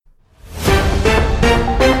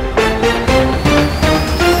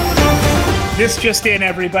This just in,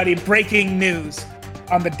 everybody, breaking news.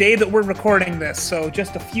 On the day that we're recording this, so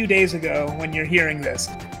just a few days ago when you're hearing this,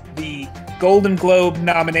 the Golden Globe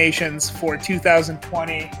nominations for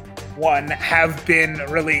 2021 have been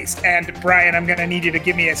released. And Brian, I'm going to need you to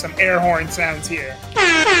give me some air horn sounds here. They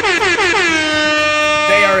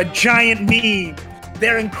are a giant meme.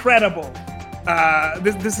 They're incredible.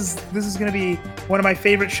 This is going to be one of my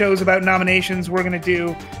favorite shows about nominations we're going to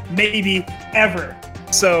do, maybe ever.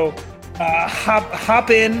 So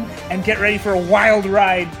hop in and get ready for a wild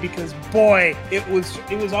ride, because boy, it was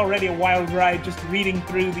already a wild ride just reading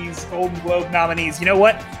through these Golden Globe nominees. You know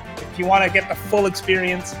what? If you want to get the full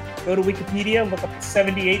experience, go to Wikipedia, look up the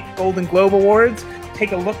 78 Golden Globe Awards,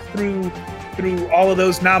 take a look through all of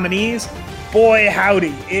those nominees. Boy,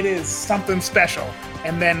 howdy, it is something special.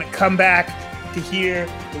 And then come back to hear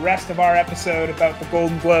the rest of our episode about the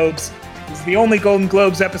Golden Globes. This is the only Golden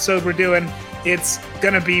Globes episode we're doing. It's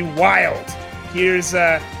gonna be wild. Here's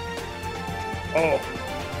a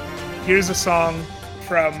song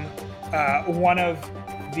from one of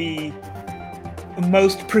the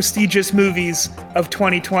most prestigious movies of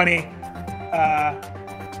 2020.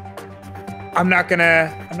 I'm not even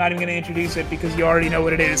gonna introduce it because you already know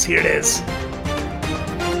what it is. Here it is.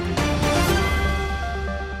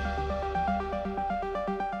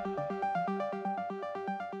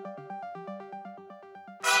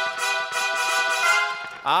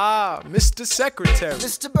 Ah, Mr. Secretary.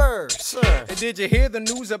 Mr. Bird, sir. And did you hear the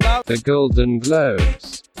news about the Golden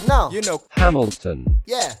Globes? No. You know, Hamilton.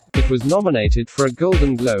 Yeah. It was nominated for a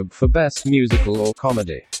Golden Globe for Best Musical or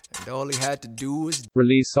Comedy. And all he had to do was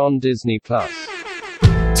Release on Disney+. Two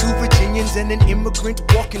Virginians and an immigrant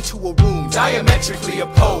walk into a room diametrically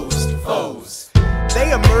opposed foes.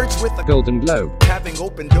 They emerge with a Golden Globe, having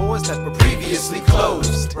opened doors that were previously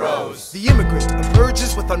closed. Bros. The immigrant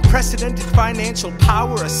emerges with unprecedented financial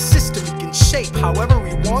power, a system he can shape however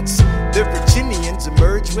he wants. The Virginians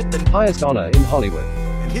emerge with the highest honor in Hollywood.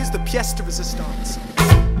 And here's the pièce de résistance.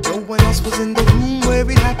 No one else was in the room where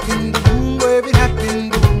it happened, the room where it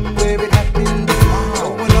happened, the room where it happened.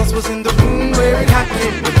 No one else was in the room where it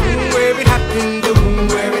happened, the room where it happened, the room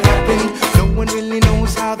where it happened. No one really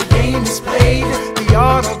knows how the game is played, the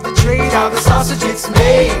art of the trade, how the sausage gets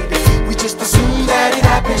made. We just assume that it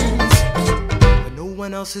happens, but no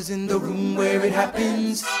one else is in the room where it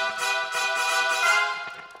happens.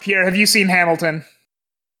 Pierre, have you seen Hamilton?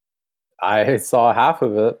 I saw half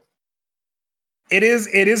of it. It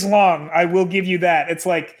is long. I will give you that. It's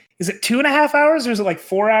like, is it 2.5 hours or is it like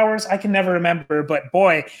 4 hours? I can never remember, but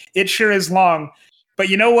boy, it sure is long. But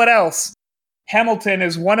you know what else? Hamilton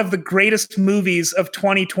is one of the greatest movies of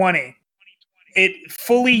 2020. It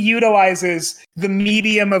fully utilizes the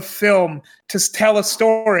medium of film to tell a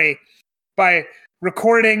story by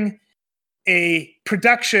recording a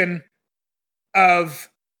production of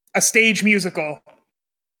a stage musical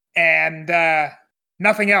and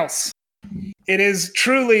nothing else. It is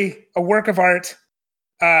truly a work of art,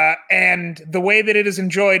 and the way that it is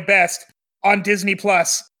enjoyed best on Disney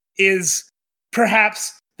Plus is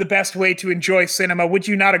perhaps the best way to enjoy cinema. Would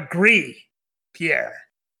you not agree, Pierre?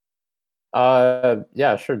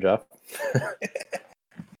 Yeah, sure, Jeff.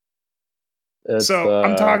 So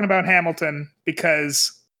I'm talking about Hamilton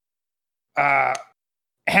because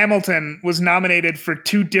Hamilton was nominated for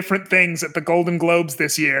 2 different things at the Golden Globes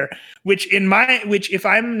this year, which if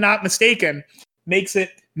I'm not mistaken, makes it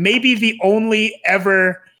maybe the only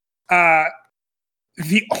ever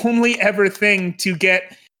thing to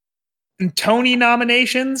get Tony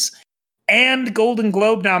nominations and Golden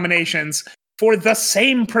Globe nominations for the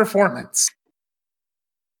same performance.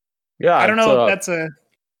 Yeah, I don't know if that's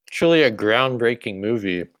truly a groundbreaking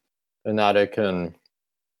movie, in that it can,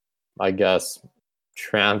 I guess,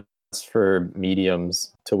 transfer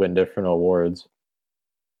mediums to win different awards.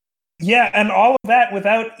 Yeah, and all of that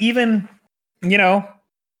without even,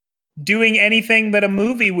 doing anything that a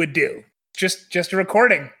movie would do. Just a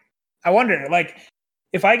recording. I wonder, like,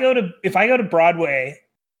 if I go to Broadway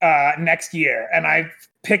next year and I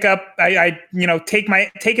pick up, take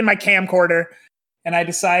my camcorder and I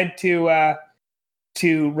decide to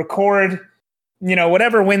record,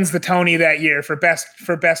 whatever wins the Tony that year for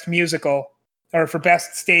best musical or for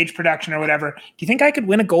best stage production or whatever. Do you think I could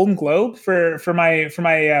win a Golden Globe for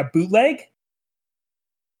my bootleg?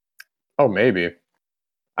 Oh, maybe.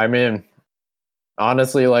 I mean,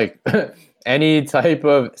 honestly, like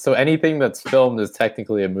anything that's filmed is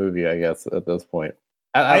technically a movie, I guess, at this point.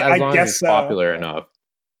 As long as it's popular enough.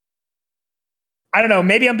 I don't know.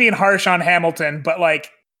 Maybe I'm being harsh on Hamilton, but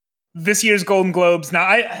like this year's Golden Globes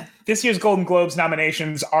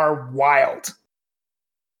nominations are wild.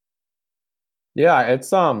 Yeah,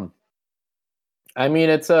 it's I mean,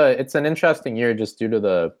 it's an interesting year just due to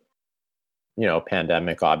the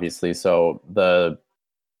pandemic, obviously. So the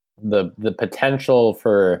potential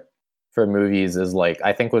for movies is like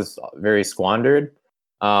I think was very squandered.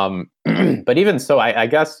 But even so, I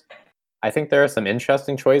guess I think there are some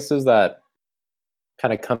interesting choices that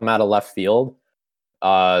kind of come out of left field.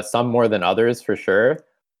 Some more than others for sure,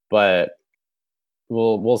 but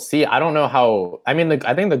we'll see. I don't know how. I mean,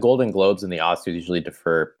 I think the Golden Globes and the Oscars usually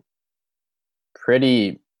defer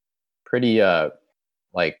pretty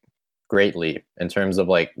like greatly in terms of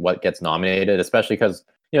like what gets nominated, especially because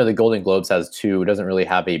the Golden Globes has two. It doesn't really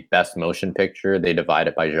have a best motion picture. They divide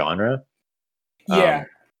it by genre. Yeah.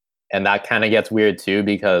 And that kind of gets weird too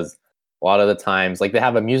because a lot of the times, like they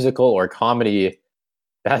have a musical or comedy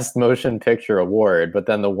best motion picture award, but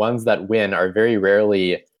then the ones that win are very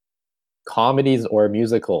rarely comedies or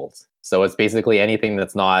musicals. So it's basically anything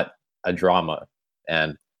that's not a drama,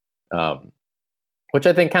 and which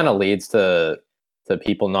I think kind of leads to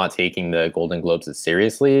people not taking the Golden Globes as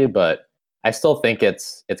seriously. But I still think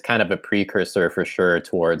it's kind of a precursor for sure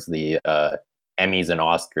towards the Emmys and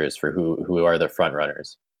Oscars for who are the front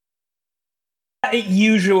runners. It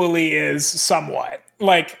usually is somewhat.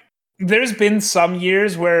 Like, there's been some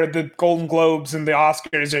years where the Golden Globes and the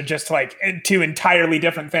Oscars are just like two entirely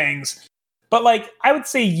different things. But like, I would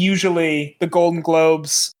say usually the Golden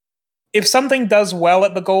Globes, if something does well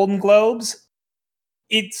at the Golden Globes,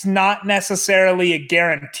 it's not necessarily a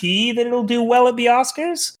guarantee that it'll do well at the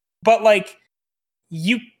Oscars. But like,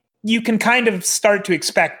 you can kind of start to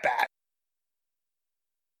expect that.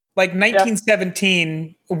 Like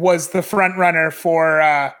 1917 was the front runner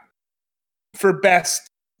for Best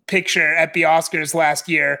Picture at the Oscars last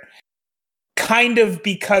year, kind of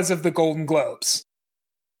because of the Golden Globes.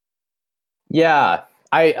 Yeah,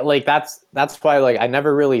 I like that's why like I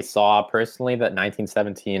never really saw personally that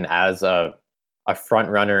 1917 as a front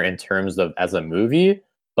runner in terms of as a movie,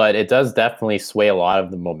 but it does definitely sway a lot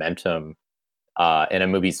of the momentum in a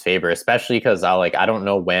movie's favor, especially because I don't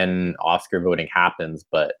know when Oscar voting happens,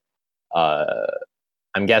 but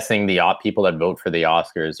I'm guessing the people that vote for the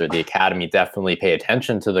Oscars or the Academy definitely pay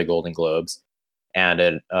attention to the Golden Globes, and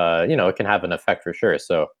it it can have an effect for sure.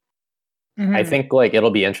 So I think like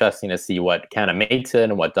it'll be interesting to see what kind of makes it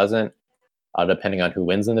and what doesn't, depending on who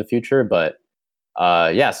wins in the future. But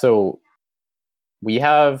yeah, so we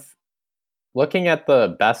have looking at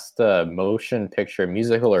the best motion picture,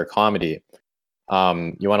 musical or comedy.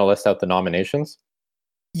 You want to list out the nominations?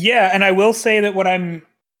 Yeah, and I will say that what I'm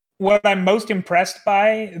most impressed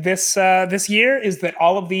by this year is that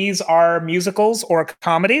all of these are musicals or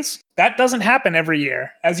comedies. That doesn't happen every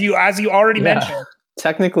year, as you already mentioned.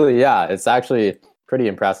 Technically, yeah, it's actually pretty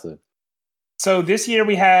impressive. So this year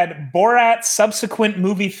we had Borat's subsequent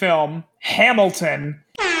movie film, Hamilton,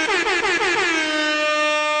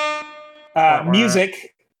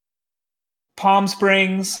 music, Palm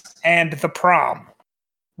Springs, and The Prom,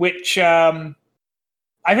 which I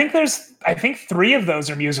think 3 of those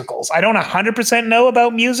are musicals. I don't 100% know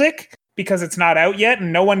about music because it's not out yet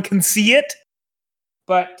and no one can see it,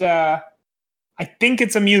 but I think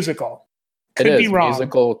it's a musical. Could be wrong.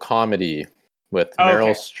 Musical comedy with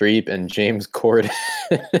Meryl Streep and James Corden.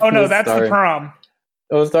 Oh no, that's The Prom.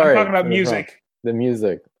 Oh, sorry. I'm talking about music. The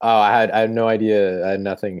music. Oh, I had no idea. I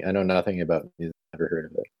know nothing about music. Never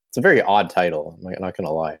heard of it. It's a very odd title. I'm not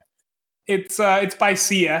gonna lie. It's by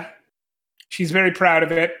Sia. She's very proud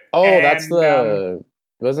of it. Oh, and that's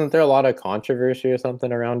wasn't there a lot of controversy or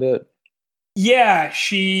something around it? Yeah,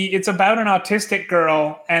 it's about an autistic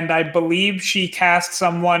girl, and I believe she cast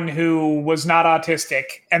someone who was not autistic,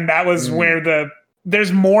 and that was where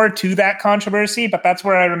there's more to that controversy, but that's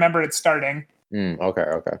where I remember it starting.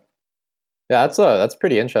 Okay. Yeah, that's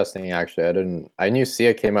pretty interesting actually. I knew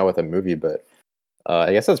Sia came out with a movie, but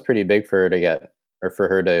I guess that's pretty big for her to get, or for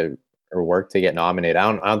her to her work to get nominated.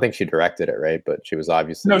 I don't think she directed it, right? But she was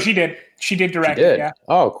obviously No, she did. She did direct it, yeah.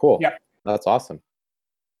 Oh, cool. Yeah. That's awesome.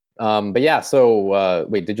 But yeah, so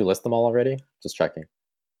wait, did you list them all already? Just checking.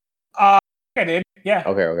 I did, yeah.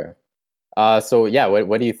 Okay. So yeah,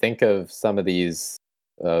 what do you think of some of these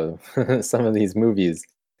some of these movies?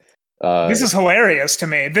 This is hilarious to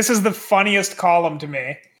me. This is the funniest column to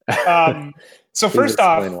me. So first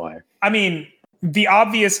off, why. I mean, the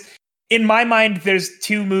obvious, in my mind, there's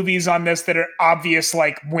 2 movies on this that are obvious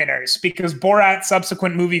like winners, because Borat's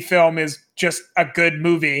subsequent movie film is just a good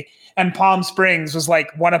movie, and Palm Springs was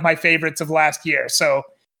like one of my favorites of last year. So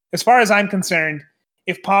as far as I'm concerned,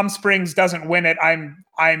 if Palm Springs doesn't win it,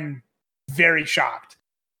 I'm very shocked.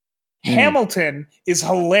 Hamilton is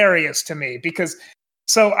hilarious to me because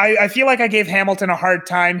I feel like I gave Hamilton a hard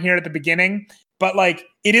time here at the beginning, but like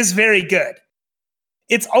it is very good.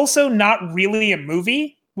 it's also not really a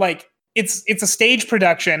movie. Like it's a stage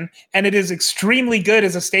production, and it is extremely good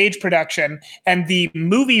as a stage production. And the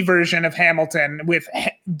movie version of Hamilton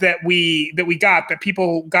that we got, that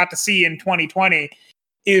people got to see in 2020,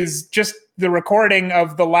 is just the recording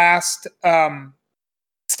of the last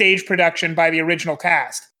stage production by the original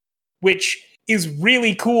cast, which is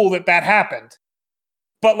really cool that happened.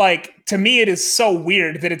 But like, to me, it is so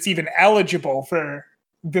weird that it's even eligible for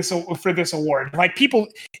this award. Like,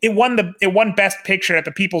 it won Best Picture at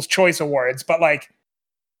the People's Choice Awards, but like,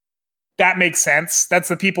 that makes sense. That's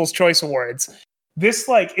the People's Choice Awards. This,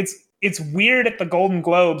 like, it's weird at the Golden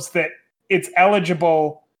Globes that it's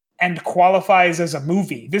eligible and qualifies as a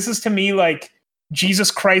movie. This is, to me, like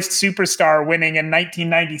Jesus Christ Superstar winning in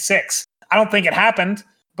 1996. I don't think it happened,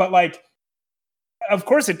 but like, of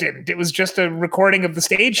course it didn't. It was just a recording of the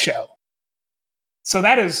stage show. So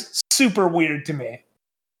that is super weird to me.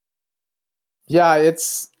 Yeah,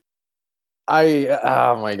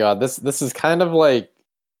 oh my god, this is kind of like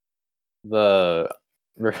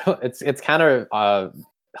it's kind of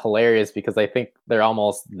hilarious, because I think they're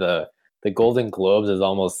almost the Golden Globes is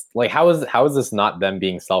almost like, how is this not them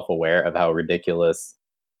being self-aware of how ridiculous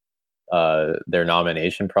their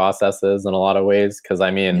nomination process is in a lot of ways? Because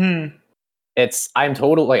I mean, I'm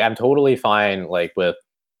totally fine like with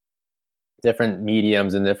different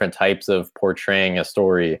mediums and different types of portraying a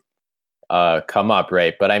story come up,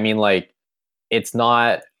 right? But I mean, like, it's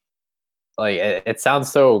not like, it sounds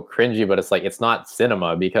so cringy, but it's like, it's not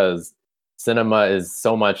cinema, because cinema is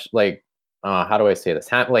so much like, how do I say this?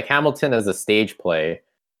 Like, Hamilton as a stage play,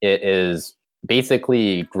 it is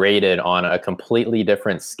basically graded on a completely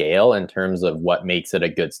different scale in terms of what makes it a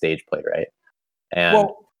good stage play, right? And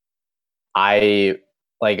I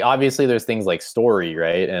like, obviously there's things like story,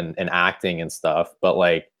 right, and acting and stuff, but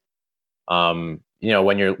like, you know,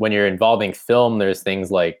 when you're involving film, there's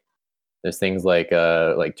things like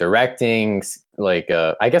directing, like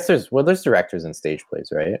I guess there's directors in stage plays,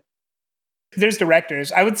 right? There's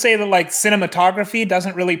directors. I would say that like cinematography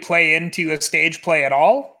doesn't really play into a stage play at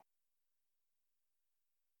all.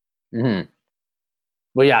 Mm-hmm.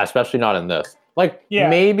 Well, yeah, especially not in this. Like, yeah.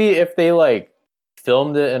 Maybe if they like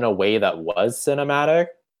filmed it in a way that was cinematic,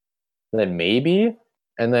 then maybe,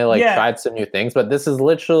 and they like tried some new things. But this is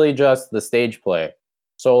literally just the stage play.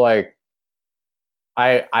 So like,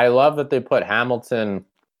 I love that they put Hamilton,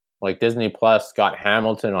 like Disney Plus got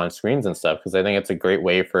Hamilton on screens and stuff, because I think it's a great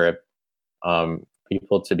way for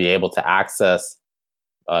people to be able to access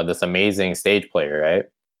this amazing stage play, right?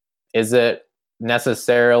 Is it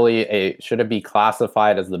necessarily should it be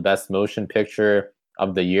classified as the best motion picture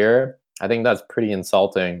of the year? I think that's pretty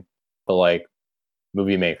insulting to like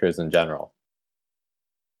movie makers in general.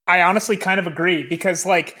 I honestly kind of agree, because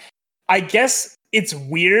like, I guess it's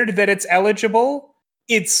weird that it's eligible.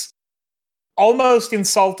 It's almost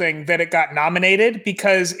insulting that it got nominated,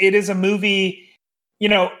 because it is a movie, you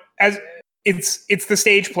know, as it's the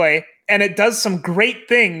stage play, and it does some great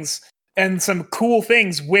things and some cool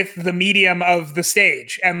things with the medium of the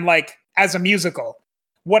stage and like as a musical.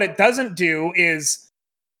 What it doesn't do is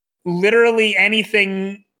literally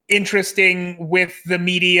anything interesting with the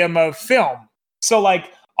medium of film. So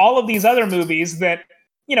like, all of these other movies that,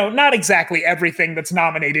 you know, not exactly everything that's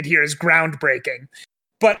nominated here is groundbreaking,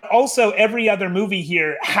 but also every other movie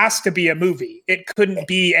here has to be a movie. It couldn't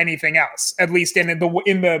be anything else, at least in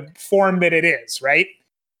the form that it is, right?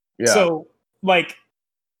 Yeah. So like,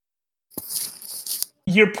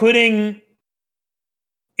 you're putting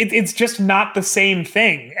it's just not the same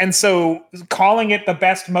thing. And so calling it the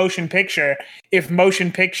best motion picture, if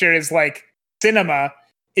motion picture is like cinema,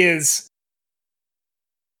 is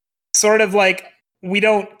sort of like, we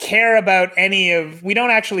don't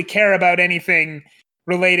actually care about anything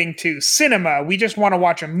relating to cinema. We just want to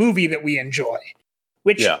watch a movie that we enjoy,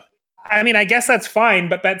 which, I mean, I guess that's fine,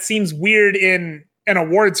 but that seems weird in an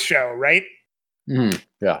awards show, right?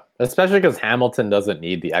 Yeah, especially because Hamilton doesn't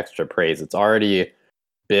need the extra praise. It's already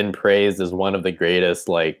been praised as one of the greatest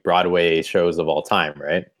like Broadway shows of all time,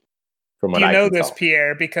 right? From what I know this,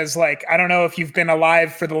 Pierre, because like, I don't know if you've been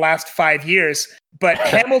alive for the last 5 years, but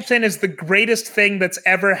Hamilton is the greatest thing that's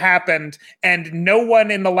ever happened, and no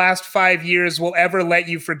one in the last 5 years will ever let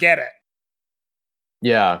you forget it.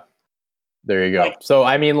 Yeah, there you go. Like, so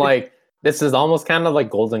I mean, like, this is almost kind of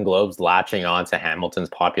like Golden Globes latching on to Hamilton's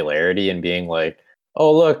popularity and being like,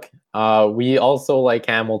 oh look, we also like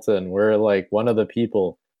Hamilton. We're like one of the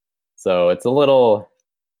people. So it's a little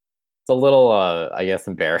I guess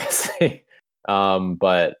embarrassing.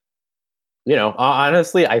 But you know,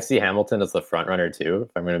 honestly, I see Hamilton as the front runner too,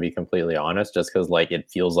 if I'm going to be completely honest, just because like it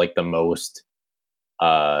feels like the most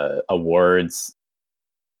awards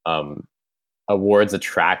awards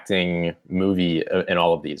attracting movie in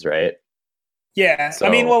all of these, right? Yeah, So, I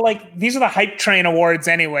mean, well, like these are the hype train awards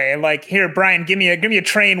anyway. Like, here, Brian, give me a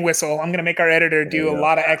train whistle. I'm gonna make our editor do a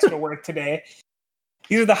lot of extra work today.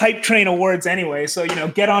 These are the hype train awards anyway, so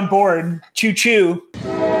get on board, choo choo.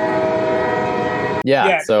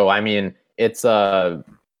 Yeah. So I mean, it's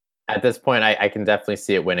at this point, I can definitely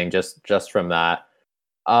see it winning just from that.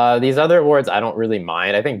 These other awards, I don't really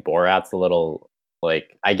mind. I think Borat's a little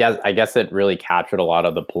like I guess it really captured a lot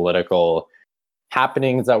of the political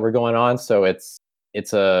happenings that were going on. So it's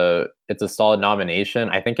a solid nomination.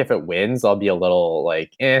 I think if it wins, I'll be a little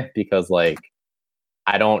like because like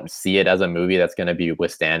I don't see it as a movie that's going to be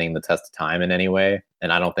withstanding the test of time in any way,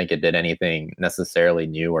 and I don't think it did anything necessarily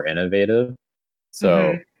new or innovative.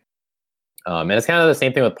 So, and it's kind of the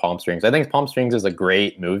same thing with Palm Springs. I think Palm Springs is a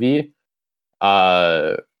great movie,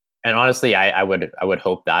 and honestly, I would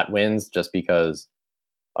hope that wins just because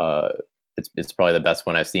it's probably the best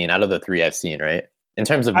one I've seen out of the three I've seen, right? In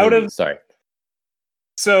terms of movies, sorry.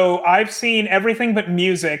 So I've seen everything but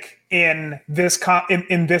music in this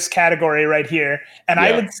in this category right here, and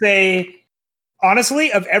I would say,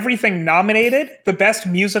 honestly, of everything nominated, the best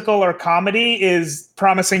musical or comedy is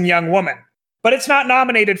Promising Young Woman, but it's not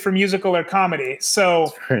nominated for musical or comedy.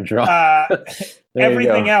 So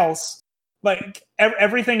everything else, like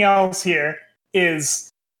everything else here,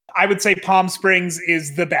 is, I would say, Palm Springs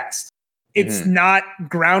is the best. It's not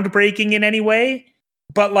groundbreaking in any way,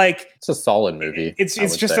 but like it's a solid movie. It's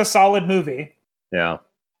just a solid movie. Yeah,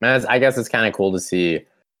 man. I guess it's kind of cool to see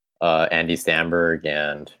Andy Samberg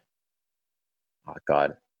and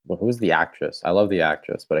God, who's the actress? I love the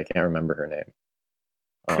actress, but I can't remember her name.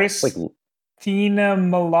 Christina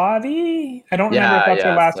Milioti? I don't remember if that's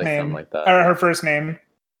her last name like that, or her first name.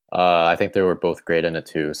 I think they were both great in it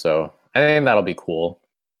too, so I think that'll be cool.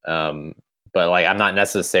 But like, I'm not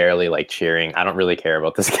necessarily like cheering. I don't really care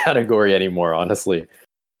about this category anymore, honestly.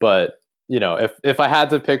 But if I had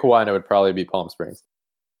to pick one, it would probably be Palm Springs.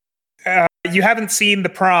 You haven't seen The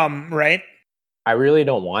Prom, right? I really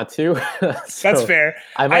don't want to. That's fair.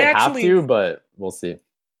 I might have to, but we'll see.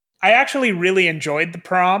 I actually really enjoyed The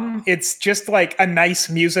Prom. It's just like a nice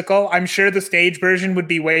musical. I'm sure the stage version would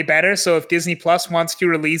be way better. So if Disney Plus wants to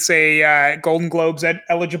release a Golden Globes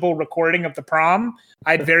eligible recording of The Prom,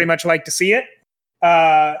 I'd very much like to see it.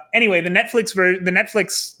 Anyway, the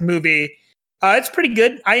Netflix movie, it's pretty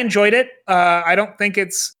good. I enjoyed it. I don't think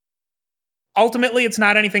ultimately it's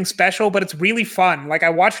not anything special, but it's really fun. Like,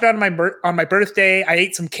 I watched it on my birthday. I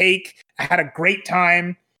ate some cake. I had a great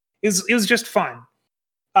time. It was just fun.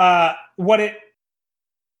 What it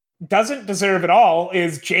doesn't deserve at all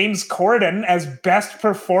is James Corden as best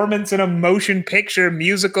performance in a motion picture,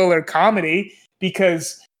 musical, or comedy,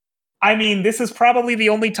 because I mean, this is probably the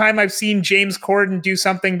only time I've seen James Corden do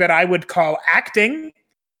something that I would call acting,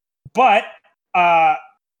 but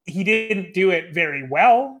he didn't do it very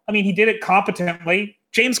well. I mean, he did it competently.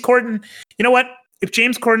 James Corden, you know what? If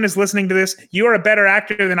James Corden is listening to this, you are a better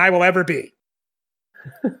actor than I will ever be.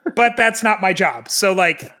 But that's not my job. So,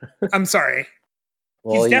 like, I'm sorry.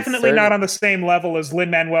 Well, he's definitely not on the same level as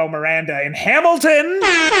Lin-Manuel Miranda in Hamilton.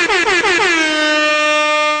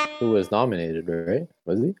 Who was nominated, right?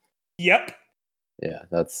 Was he? Yep. Yeah,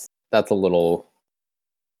 that's a little.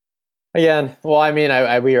 Again, well, I mean,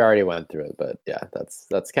 we already went through it, but yeah,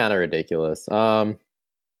 that's kind of ridiculous.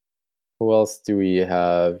 Who else do we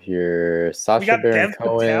have here? Sacha Baron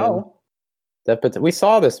Cohen. Dev Patel. We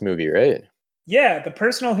saw this movie, right? Yeah, The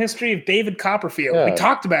Personal History of David Copperfield. Yeah. We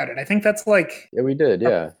talked about it. I think that's like we did.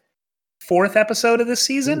 Yeah, fourth episode of this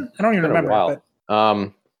season. I don't even remember. But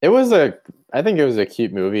I think it was a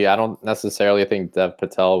cute movie. I don't necessarily think Dev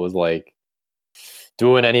Patel was like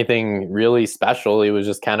doing anything really special. He was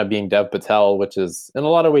just kind of being Dev Patel, which is in a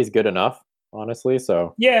lot of ways good enough, honestly.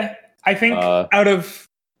 So yeah, I think out of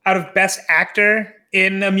best actor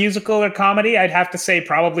in a musical or comedy, I'd have to say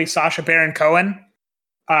probably Sacha Baron Cohen.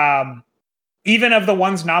 Even of the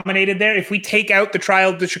ones nominated there, if we take out The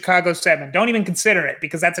Trial of the Chicago 7, don't even consider it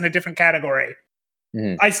because that's in a different category.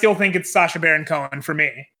 I still think it's Sacha Baron Cohen for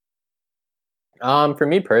me. For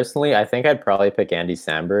me personally, I think I'd probably pick Andy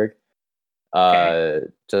Samberg.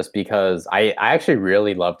 Just because I actually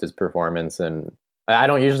really loved his performance, and I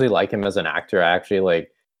don't usually like him as an actor. I actually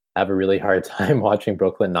have a really hard time watching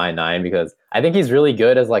Brooklyn Nine-Nine because I think he's really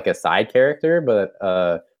good as like a side character, but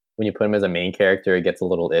when you put him as a main character, it gets a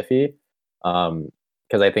little iffy.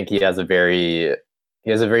 Because I think he has a very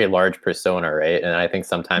large persona, right? And I think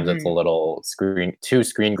sometimes it's a little too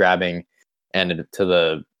screen grabbing, and and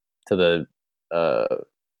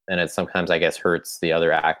it sometimes I guess hurts the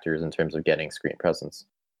other actors in terms of getting screen presence.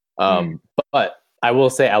 But I will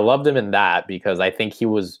say I loved him in that because I think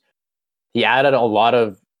he added a lot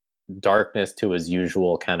of darkness to his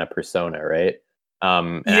usual kind of persona, right?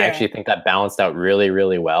 And I Yeah. actually think that balanced out really,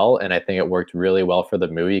 really well. And I think it worked really well for the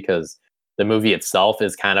movie because the movie itself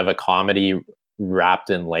is kind of a comedy wrapped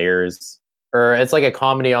in layers, or it's like a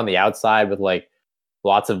comedy on the outside with like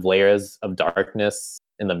lots of layers of darkness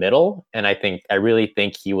in the middle. And I really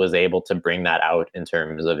think he was able to bring that out in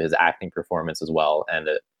terms of his acting performance as well. And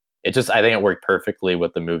it just, I think it worked perfectly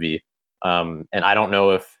with the movie. And I don't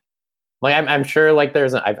know if, like, I'm sure like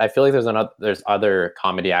I feel like there's other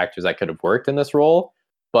comedy actors that could have worked in this role,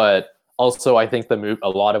 but also I think a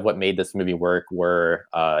lot of what made this movie work were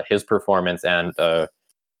his performance and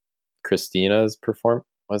Christina's performance.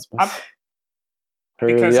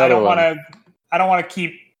 Because I don't want to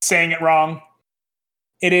keep saying it wrong.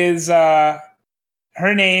 It is her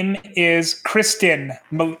name is Kristen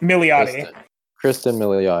Milioti. Kristen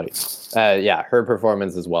Milioti. Yeah, her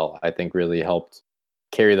performance as well, I think, really helped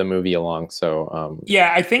carry the movie along. So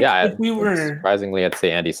yeah, I think if we were surprisingly, I'd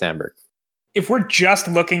say Andy Samberg. If we're just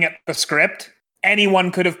looking at the script,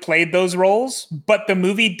 anyone could have played those roles, but the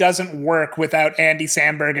movie doesn't work without Andy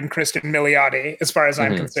Samberg and Kristen Milioti, as far as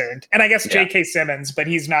I'm concerned. And I guess J.K. Simmons, but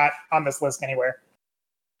he's not on this list anywhere.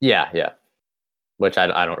 Yeah. Which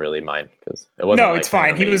I don't really mind because it wasn't. No, it's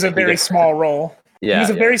fine. He was a very small role. Yeah, he was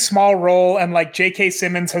a very small role, and like J.K.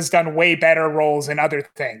 Simmons has done way better roles in other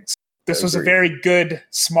things. This was a very good,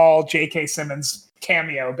 small J.K. Simmons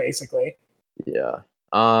cameo, basically. Yeah.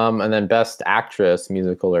 And then Best Actress,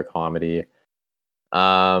 Musical or Comedy.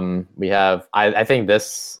 We have. I think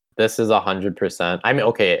this is 100%. I mean,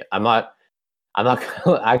 okay. I'm not.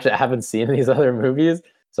 Actually, I haven't seen these other movies,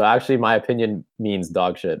 so actually, my opinion means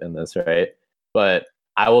dog shit in this, right? But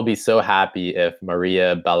I will be so happy if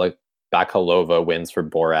Maria Bakalova wins for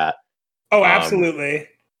Borat. Oh, absolutely.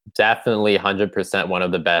 Definitely 100% one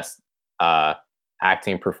of the best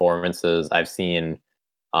acting performances I've seen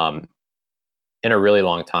in a really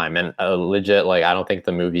long time. And legit, like, I don't think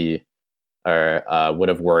the movie would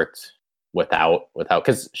have worked without,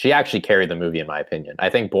 because she actually carried the movie, in my opinion. I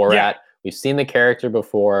think Borat, we've seen the character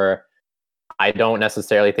before. I don't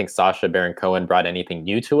necessarily think Sacha Baron Cohen brought anything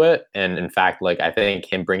new to it. And in fact, like, I think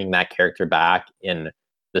him bringing that character back in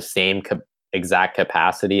the same exact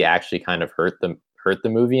capacity actually kind of hurt the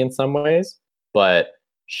movie in some ways. But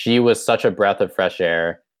she was such a breath of fresh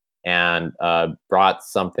air and brought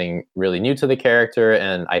something really new to the character.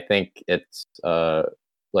 And I think it's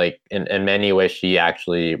like in many ways, she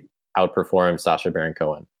actually outperformed Sacha Baron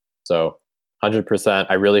Cohen. So 100%,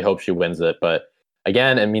 I really hope she wins it. But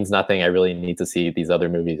again, it means nothing. I really need to see these other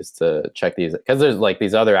movies to check these, because there's like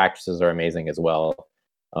these other actresses are amazing as well.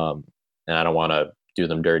 And I don't want to do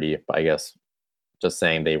them dirty, but I guess just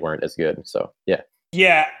saying they weren't as good. So yeah.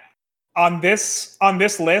 Yeah. On this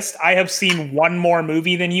list, I have seen one more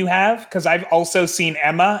movie than you have, because I've also seen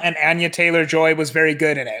Emma, and Anya Taylor-Joy was very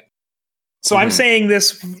good in it. So I'm saying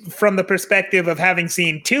this from the perspective of having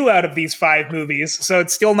seen 2 out of these 5 movies. So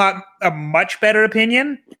it's still not a much better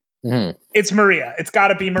opinion. It's Maria. It's got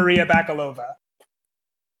to be Maria Bakalova.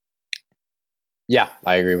 Yeah,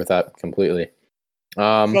 I agree with that completely.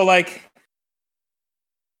 So like,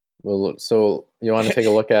 well, so you want to take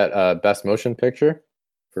a look at Best Motion Picture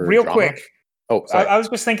for real drama? quick? Oh, sorry. I was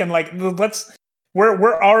just thinking, like,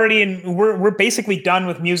 we're already we're basically done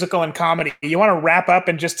with musical and comedy. You want to wrap up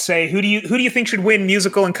and just say who do you think should win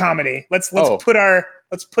musical and comedy? Let's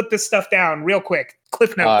put this stuff down real quick.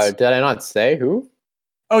 Cliff notes. Did I not say who?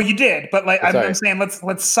 Oh, you did, but like I'm saying,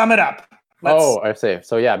 let's sum it up. I see.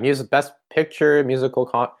 So yeah, Best Picture,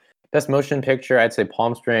 Best Motion Picture. I'd say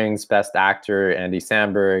Palm Springs. Best Actor, Andy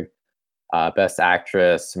Samberg. Best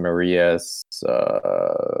Actress, Maria.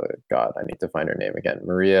 God, I need to find her name again.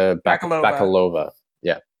 Maria Bakalova.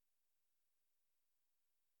 Yeah.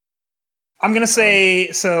 I'm gonna say.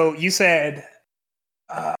 So you said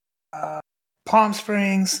Palm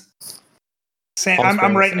Springs.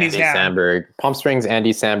 I'm writing these down. Samberg, Palm Springs,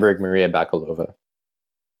 Andy Samberg, Maria Bakalova.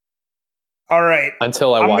 All right.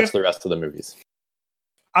 Until I watch the rest of the movies.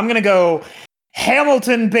 I'm gonna go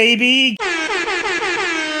Hamilton, baby.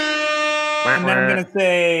 And then I'm gonna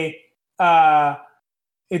say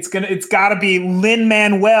it's gotta be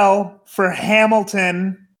Lin-Manuel for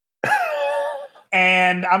Hamilton.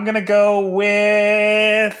 And I'm gonna go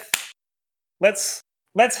with let's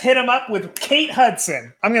hit him up with Kate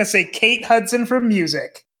Hudson. I'm gonna say Kate Hudson for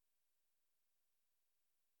music.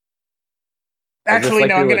 Actually,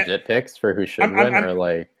 no. I'm gonna legit picks for who should win, or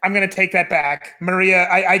like I'm gonna take that back. Maria,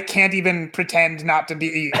 I can't even pretend not to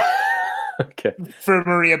be okay for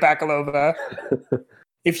Maria Bakalova.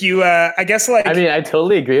 If you, I guess like I mean, I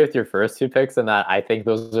totally agree with your first two picks, and that I think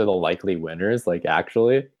those are the likely winners. Like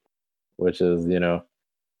actually, which is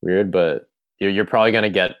weird, but you're probably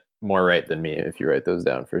gonna get more right than me if you write those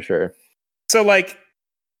down for sure. so like,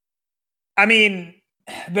 I mean,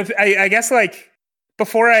 I guess like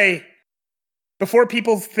before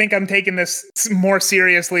people think I'm taking this more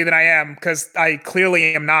seriously than I am, because I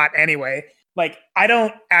clearly am not anyway. Like, I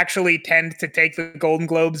don't actually tend to take the Golden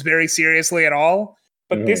Globes very seriously at all.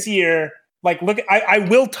 But this year, like, look, I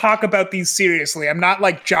will talk about these seriously. I'm not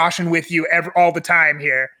like joshing with you all the time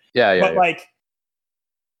here. Yeah. But like,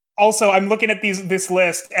 also, I'm looking at this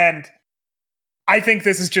list, and I think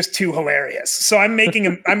this is just too hilarious. So I'm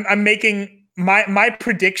making I'm making my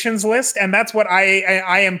predictions list, and that's what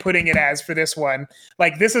I am putting it as for this one.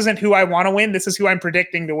 Like, this isn't who I want to win. This is who I'm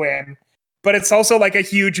predicting to win. But it's also like a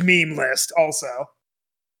huge meme list also.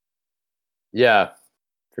 Yeah,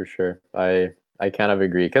 for sure. I kind of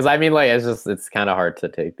agree, because I mean, like, it's kind of hard to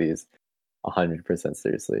take these 100%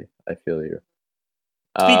 seriously. I feel you.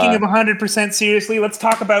 Speaking of 100% seriously, let's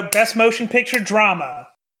talk about Best Motion Picture Drama.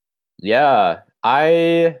 Yeah,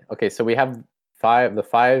 okay. So we have the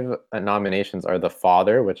five nominations are The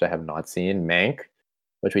Father, which I have not seen; Mank,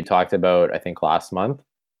 which we talked about I think last month;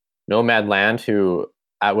 Nomadland,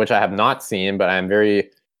 which I have not seen, but I'm very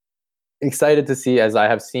excited to see, as I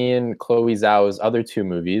have seen Chloe Zhao's other two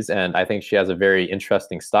movies, and I think she has a very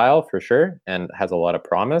interesting style for sure, and has a lot of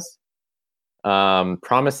promise.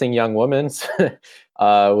 Promising Young Woman,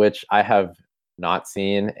 which I have not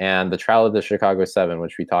seen, and The Trial of the Chicago 7,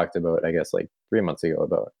 which we talked about, I guess, like 3 months ago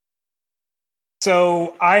about.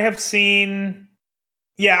 So I have seen,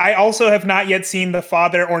 I also have not yet seen The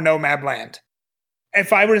Father or Nomadland.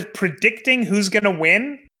 If I was predicting who's going to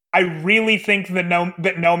win, I really think that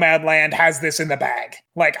Nomadland has this in the bag.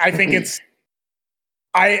 Like, I think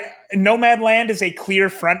Nomadland is a clear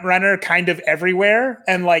front runner kind of everywhere,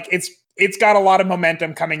 and like it's got a lot of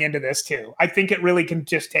momentum coming into this too. I think it really can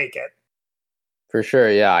just take it. For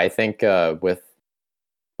sure, yeah. I think with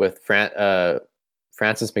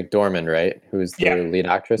Frances McDormand, right, who's the lead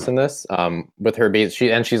actress in this, with her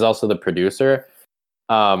she's also the producer.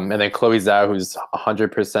 And then Chloe Zhao, who's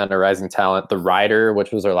 100% a rising talent. The Rider,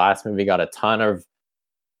 which was her last movie, got a ton of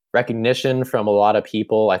recognition from a lot of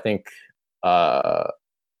people, I think,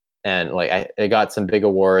 and like it got some big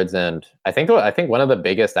awards. And I think one of the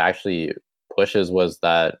biggest actually pushes was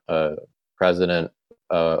that President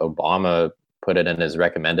Obama put it in his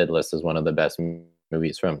recommended list as one of the best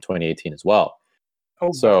movies from 2018 as well.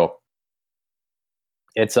 Oh, so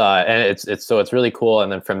it's really cool.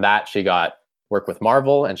 And then from that, she got work with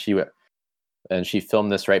Marvel, and she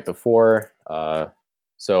filmed this right before.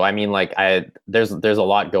 So I mean, like, there's a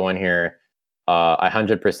lot going here. I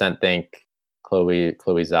 100% think Chloe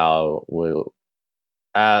Zhao will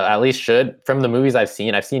at least should. From the movies I've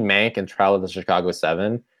seen Mank and Trial of the Chicago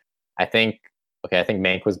 7. I think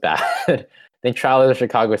Mank was bad. I think Trial of the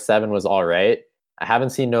Chicago 7 was all right. I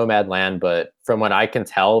haven't seen Nomadland, but from what I can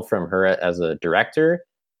tell from her as a director,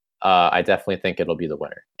 I definitely think it'll be the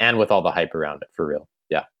winner, and with all the hype around it, for real.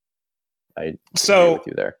 Yeah, I agree with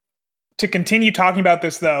you there. To continue talking about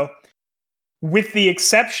this, though, with the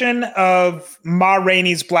exception of Ma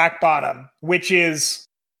Rainey's Black Bottom, which is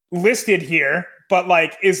listed here, but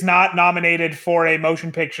like is not nominated for a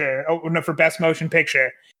motion picture, for Best Motion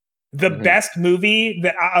Picture, the best movie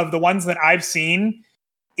that of the ones that I've seen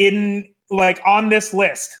in like on this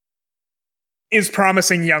list is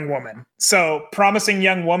Promising Young Woman. So Promising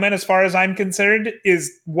Young Woman, as far as I'm concerned, is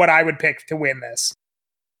what I would pick to win this.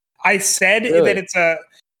 I said that it's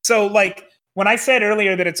when I said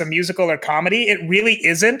earlier that it's a musical or comedy, it really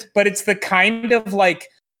isn't, but it's the kind of like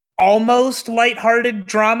almost lighthearted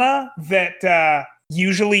drama that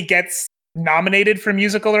usually gets nominated for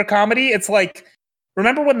musical or comedy. It's like,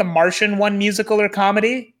 remember when The Martian won musical or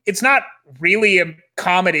comedy? It's not really a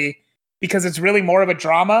comedy because it's really more of a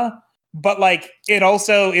drama. But like, it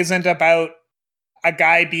also isn't about a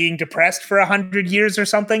guy being depressed for 100 years or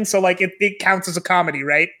something. So like, it counts as a comedy,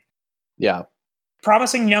 right? Yeah.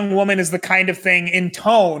 Promising Young Woman is the kind of thing in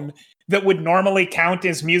tone that would normally count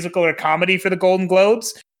as musical or comedy for the Golden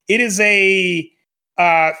Globes. It is a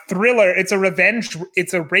thriller. It's a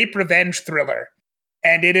rape revenge thriller,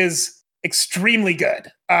 and it is extremely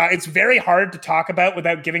good. It's very hard to talk about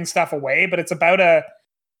without giving stuff away, but it's about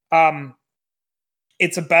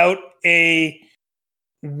a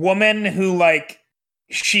woman who like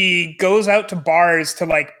she goes out to bars to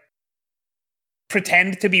like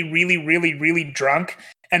pretend to be really, really, really drunk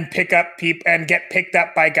and pick up people and get picked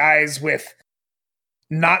up by guys with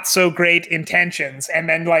not so great intentions, and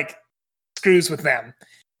then like screws with them.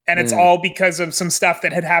 And it's all because of some stuff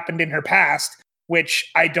that had happened in her past, which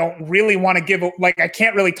I don't really want to give, like, I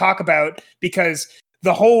can't really talk about, because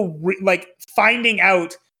the whole, like, finding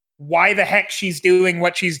out why the heck she's doing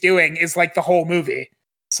what she's doing is like the whole movie.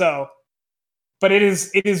 So, but it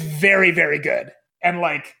is very, very good. And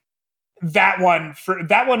like, that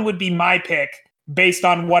one would be my pick based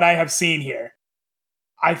on what I have seen here.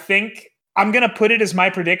 I think I'm going to put it as my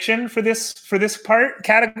prediction for this part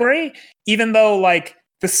category, even though like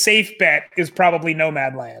the safe bet is probably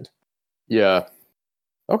Nomadland. Yeah.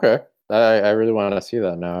 Okay. I really want to see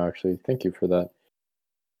that now, actually. Thank you for that.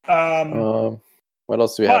 What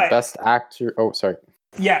else do we have? Best actor. Oh, sorry.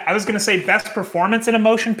 Yeah, I was going to say best performance in a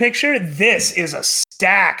motion picture. This is a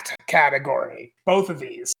stacked category. Both of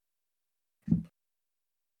these.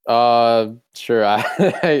 Sure.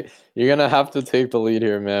 You're gonna have to take the lead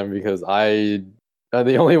here, man, because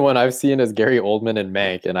the only one I've seen is Gary Oldman in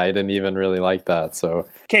Mank, and I didn't even really like that. So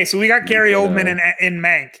okay, so we got Gary Oldman in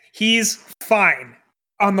Mank. He's fine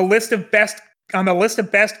on the list of best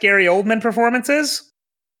Gary Oldman performances.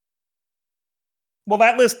 Well,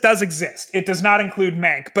 that list does exist. It does not include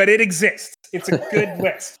Mank, but it exists. It's a good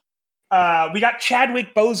list. We got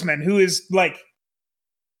Chadwick Boseman, who is like,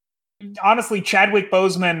 honestly, Chadwick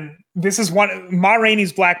Boseman, Ma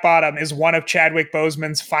Rainey's Black Bottom is one of Chadwick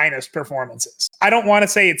Boseman's finest performances. I don't want to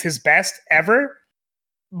say it's his best ever.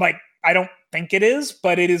 Like, I don't think it is,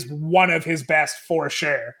 but it is one of his best for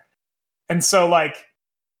sure. And so, like,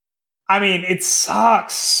 I mean, it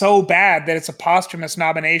sucks so bad that it's a posthumous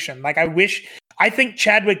nomination. Like, I think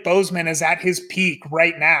Chadwick Boseman is at his peak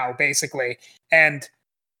right now, basically. And,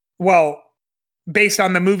 well, based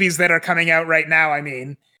on the movies that are coming out right now, I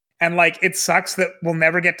mean. And like, it sucks that we'll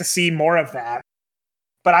never get to see more of that.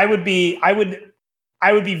 But I would be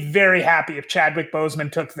very happy if Chadwick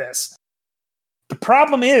Boseman took this. The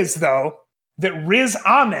problem is, though, that Riz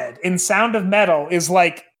Ahmed in Sound of Metal is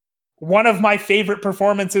like one of my favorite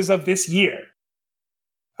performances of this year.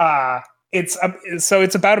 It's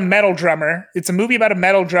about a metal drummer. It's a movie about a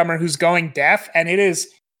metal drummer who's going deaf, and it is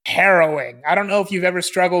harrowing. I don't know if you've ever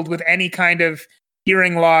struggled with any kind of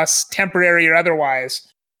hearing loss, temporary or otherwise.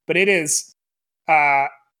 But it is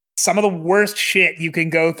some of the worst shit you can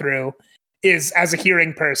go through is as a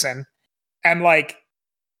hearing person. And like,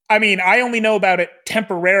 I mean, I only know about it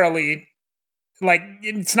temporarily. Like,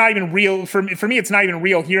 it's not even real. For me, it's not even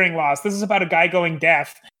real hearing loss. This is about a guy going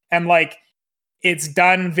deaf. And like, it's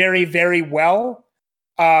done very, very well.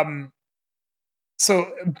 But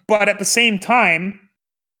at the same time,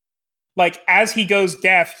 like, as he goes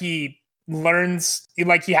deaf, he learns,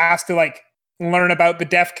 like, he has to like learn about the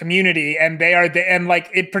deaf community, and and like,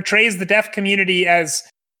 it portrays the deaf community as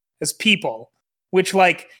people, which,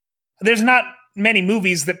 like, there's not many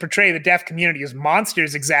movies that portray the deaf community as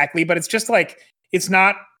monsters exactly, but it's just like, it's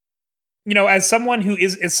not, you know, as someone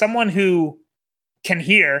who can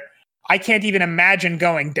hear, I can't even imagine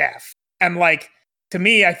going deaf. And like, to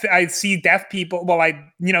me, I see deaf people, well, I,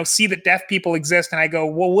 you know, see that deaf people exist, and I go,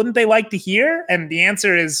 well, wouldn't they like to hear? And the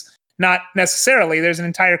answer is not necessarily. There's an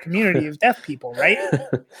entire community of deaf people, right?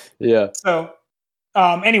 Yeah. So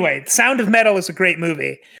anyway, Sound of Metal is a great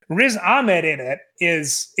movie. Riz Ahmed in it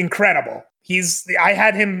is incredible. I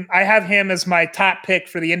have him as my top pick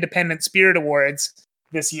for the Independent Spirit Awards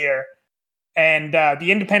this year. And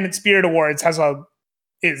the Independent Spirit Awards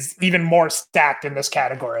is even more stacked in this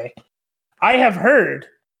category. I have heard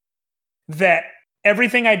that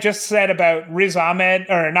everything I just said about Chadwick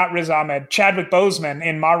Boseman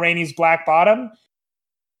in Ma Rainey's Black Bottom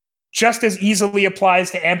just as easily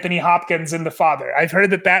applies to Anthony Hopkins in The Father. I've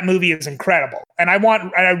heard that movie is incredible, and I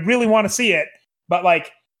really want to see it, but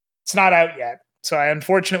like, it's not out yet. So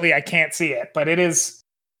unfortunately I can't see it, but it is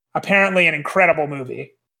apparently an incredible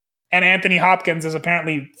movie. And Anthony Hopkins is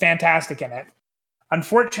apparently fantastic in it.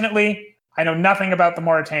 Unfortunately, I know nothing about The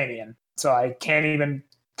Mauritanian, so I can't even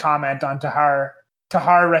comment on Tahar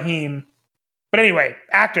Rahim. But anyway,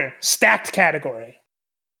 actor, stacked category.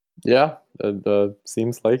 Yeah, it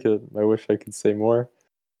seems like it. I wish I could say more.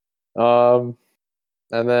 And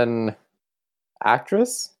then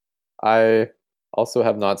actress, I also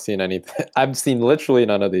have not seen anything. I've seen literally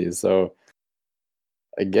none of these. So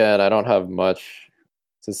again, I don't have much.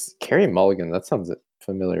 Just Carey Mulligan. That sounds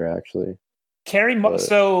familiar, actually.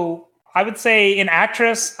 So I would say in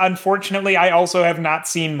actress, unfortunately, I also have not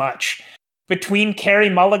seen much. Between Carey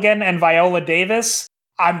Mulligan and Viola Davis,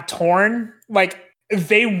 I'm torn. Like,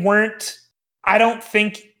 I don't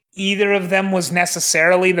think either of them was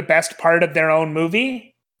necessarily the best part of their own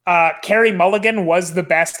movie. Carey Mulligan was the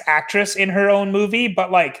best actress in her own movie,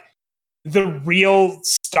 but like, the real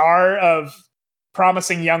star of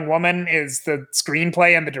Promising Young Woman is the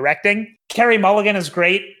screenplay and the directing. Carey Mulligan is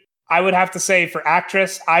great. I would have to say for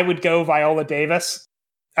actress, I would go Viola Davis.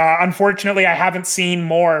 Unfortunately, I haven't seen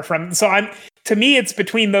more from. To me, it's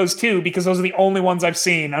between those two because those are the only ones I've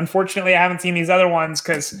seen. Unfortunately, I haven't seen these other ones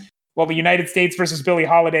because, well, the United States versus Billie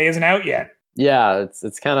Holiday isn't out yet. Yeah,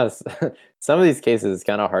 it's kind of some of these cases. It's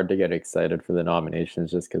kind of hard to get excited for the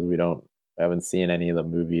nominations just because we haven't seen any of the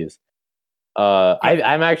movies.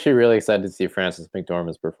 I'm actually really excited to see Frances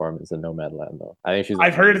McDormand's performance in Nomadland, though. I think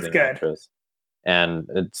I've heard it's good. Actress. And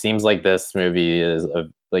it seems like this movie is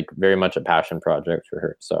very much a passion project for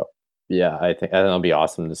her. So yeah, I think it'll be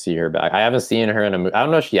awesome to see her back. I haven't seen her in a movie. I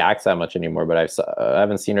don't know if she acts that much anymore, but I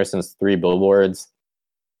haven't seen her since Three Billboards.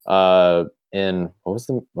 In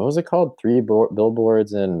what was it called? Three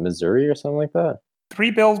Billboards in Missouri or something like that.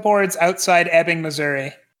 Three Billboards Outside Ebbing,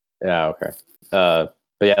 Missouri. Yeah. Okay. But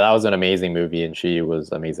yeah, that was an amazing movie, and she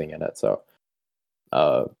was amazing in it. So,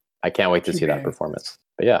 I can't wait to see that performance.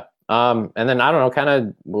 But yeah, and then I don't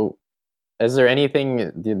know, is there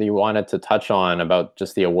anything that you wanted to touch on about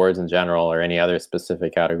just the awards in general, or any other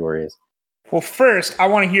specific categories? Well, first, I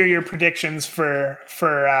want to hear your predictions for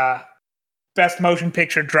Best Motion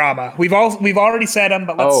Picture Drama. We've already said them,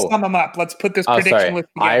 but let's sum them up. Let's put this prediction list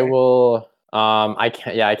together. I will. I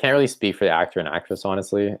can't really speak for the actor and actress,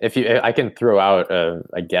 honestly. I can throw out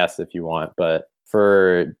a guess if you want, but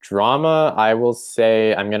for drama, I will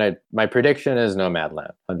say my prediction is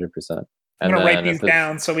Nomadland, 100%. I'm gonna write these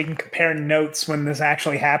down so we can compare notes when this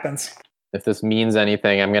actually happens. If this means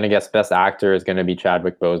anything, I'm gonna guess Best Actor is gonna be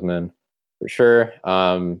Chadwick Boseman for sure.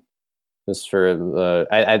 Just for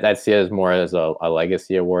I'd see it as more as a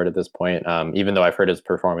legacy award at this point. Even though I've heard his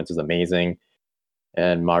performance is amazing.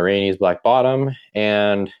 And Ma Rainey's Black Bottom.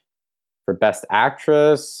 And for Best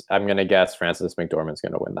Actress, I'm going to guess Frances McDormand's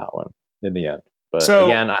going to win that one in the end. But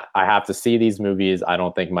again, I have to see these movies. I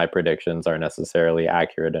don't think my predictions are necessarily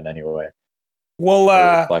accurate in any way. Well,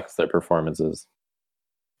 it reflects their performances.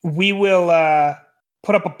 We will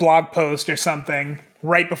put up a blog post or something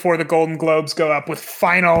right before the Golden Globes go up with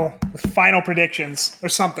final predictions or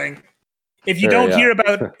something. If you don't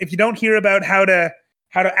hear about how to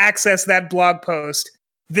access that blog post,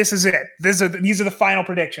 this is it. These are the final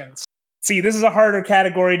predictions. See, this is a harder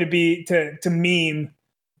category to meme,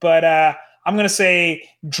 but I'm gonna say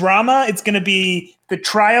drama. It's gonna be The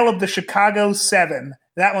Trial of the Chicago 7.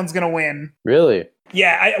 That one's gonna win. Really?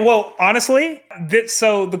 Yeah. Honestly,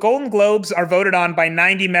 so the Golden Globes are voted on by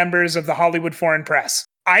 90 members of the Hollywood Foreign Press.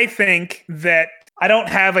 I think that I don't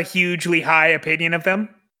have a hugely high opinion of them,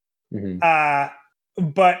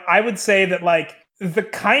 but I would say that the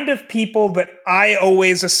kind of people that I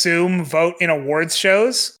always assume vote in awards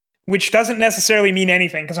shows, which doesn't necessarily mean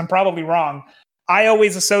anything because I'm probably wrong. I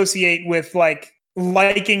always associate with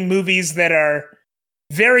liking movies that are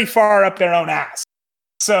very far up their own ass.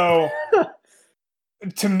 So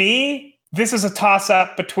to me, this is a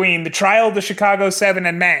toss-up between The Trial of the Chicago 7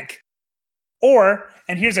 and Mank.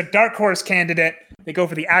 And here's a dark horse candidate, they go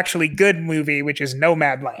for the actually good movie, which is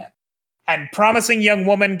Nomadland. And Promising Young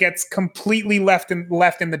Woman gets completely left in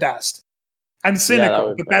the dust. I'm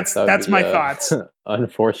cynical, but that's my thoughts.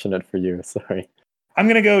 Unfortunate for you, sorry. I'm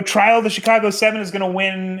going to go Trial of the Chicago 7 is going to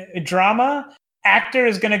win drama. Actor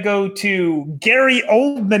is going to go to Gary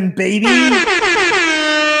Oldman, baby.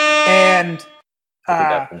 And I can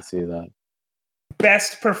definitely see that.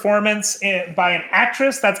 Best performance by an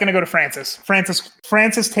actress, that's going to go to Frances.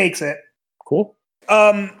 Frances takes it. Cool.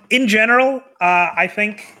 In general, I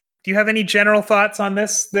think... Do you have any general thoughts on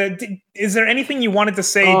this? Is there anything you wanted to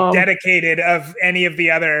say dedicated of any of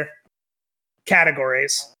the other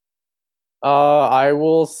categories? I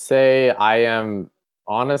will say I am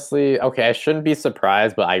honestly, okay, I shouldn't be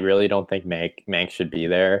surprised, but I really don't think Mank should be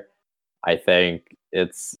there. I think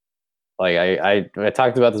it's I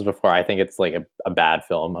talked about this before. I think it's a bad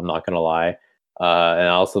film. I'm not going to lie. And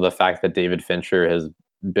also the fact that David Fincher has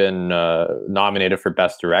been nominated for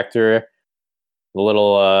Best Director. A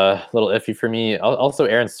little iffy for me. Also,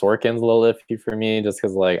 Aaron Sorkin's a little iffy for me, just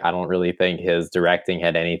because I don't really think his directing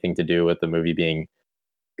had anything to do with the movie being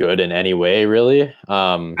good in any way, really.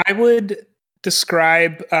 I would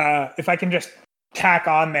describe, if I can just tack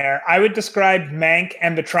on there, I would describe Mank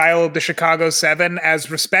and The Trial of the Chicago 7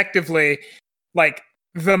 as respectively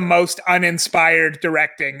the most uninspired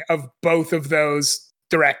directing of both of those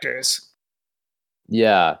directors.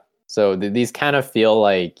 Yeah. So these kind of feel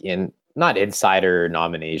not insider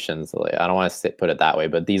nominations. I don't want to put it that way,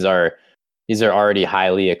 but these are already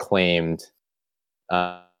highly acclaimed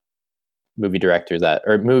movie directors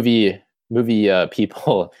or movie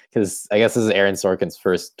people. Because I guess this is Aaron Sorkin's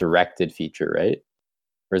first directed feature, right?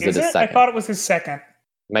 or is Is it a it? I second? thought it was his second.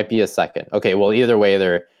 Might be a second. Okay, well, either way,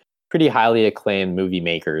 they're pretty highly acclaimed movie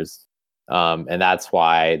makers, and that's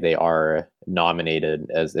why they are nominated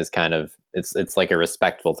as kind of it's like a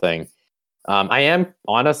respectful thing. I'm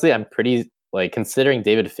pretty like considering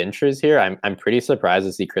David Fincher's here. I'm pretty surprised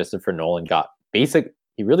to see Christopher Nolan got basic.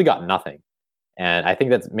 He really got nothing, and I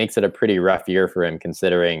think that makes it a pretty rough year for him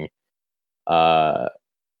considering.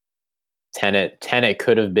 Tenet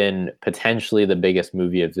could have been potentially the biggest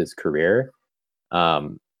movie of his career.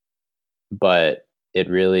 But it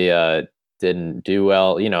really didn't do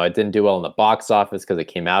well. It didn't do well in the box office because it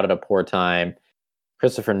came out at a poor time.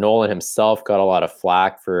 Christopher Nolan himself got a lot of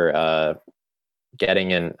flack for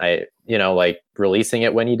getting in, like releasing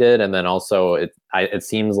it when he did, and then also it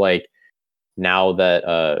seems like now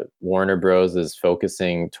that Warner Bros is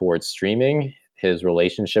focusing towards streaming, his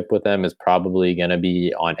relationship with them is probably going to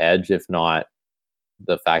be on edge, if not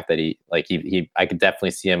the fact that I could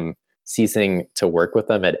definitely see him ceasing to work with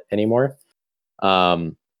them anymore.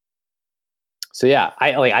 So yeah,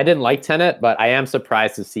 I didn't like Tenet, but I am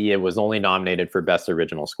surprised to see it was only nominated for Best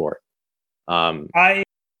Original Score. I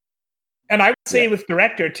would say with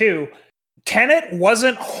director too, Tenet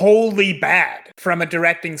wasn't wholly bad from a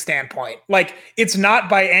directing standpoint. Like, it's not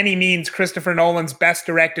by any means Christopher Nolan's best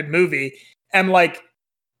directed movie, and like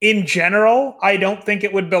in general, I don't think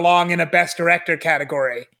it would belong in a Best Director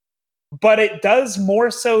category. But it does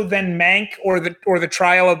more so than Mank or the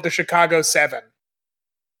Trial of the Chicago 7.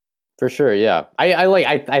 For sure, yeah.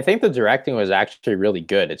 I think the directing was actually really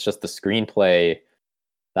good. It's just the screenplay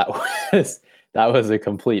that was a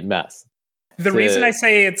complete mess. The reason I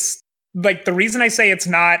say it's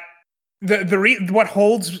not what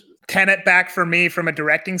holds Tenet back for me from a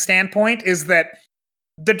directing standpoint is that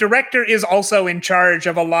the director is also in charge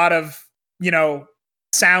of a lot of,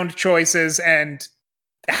 sound choices and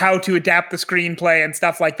how to adapt the screenplay and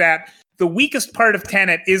stuff like that. The weakest part of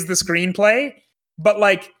Tenet is the screenplay, but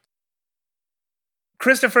like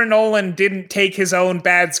Christopher Nolan didn't take his own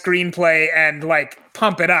bad screenplay and like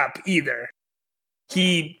pump it up either.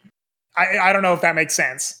 I don't know if that makes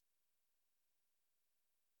sense.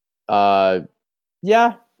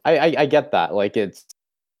 Yeah, I get that. Like it's,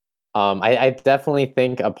 I definitely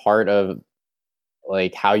think a part of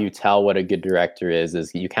like how you tell what a good director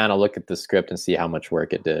is you kind of look at the script and see how much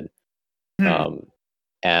work it did.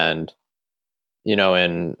 And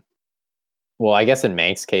I guess in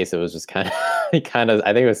Mank's case, it was just kind of,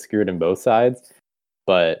 I think it was screwed in both sides.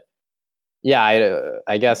 But yeah,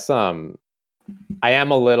 I guess I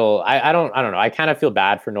am a little, I don't know. I kind of feel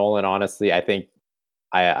bad for Nolan, honestly. I think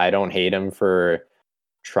I don't hate him for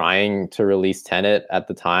trying to release Tenet at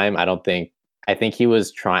the time. I think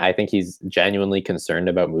he's genuinely concerned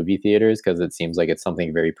about movie theaters because it seems like it's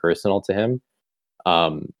something very personal to him.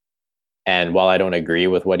 And while I don't agree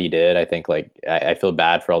with what he did, I think I feel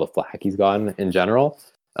bad for all the flack he's gotten in general.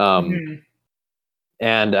 And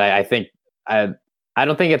I think I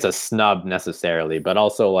don't think it's a snub necessarily, but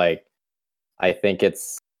also I think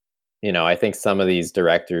it's, I think some of these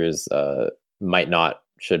directors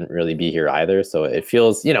shouldn't really be here either. So it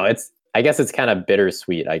feels, I guess it's kind of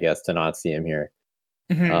bittersweet, I guess, to not see him here.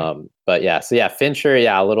 But yeah, so yeah, Fincher,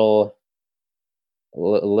 yeah, a little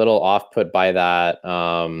off put by that.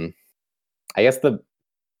 I guess the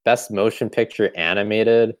best motion picture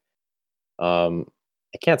animated. I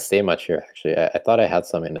can't say much here actually. I thought I had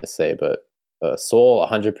something to say, but Soul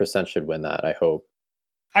 100% should win that. I hope.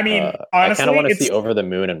 I mean, honestly, I kind of want to see Over the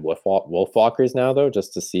Moon and Wolfwalkers now, though,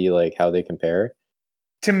 just to see how they compare.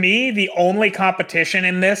 To me, the only competition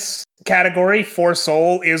in this category for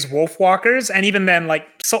Soul is Wolfwalkers, and even then,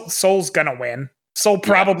 Soul's gonna win. Soul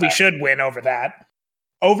probably should win over that.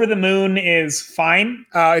 Over the Moon is fine.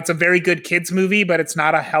 It's a very good kids movie, but it's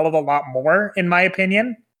not a hell of a lot more, in my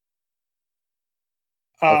opinion.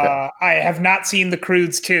 Okay. I have not seen The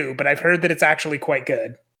Croods 2, but I've heard that it's actually quite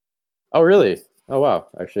good. Oh, really? Oh, wow.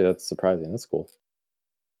 Actually, that's surprising. That's cool.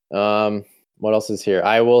 What else is here?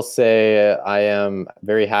 I will say I am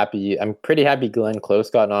very happy. I'm pretty happy Glenn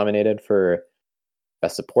Close got nominated for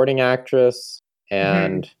Best Supporting Actress.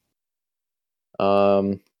 And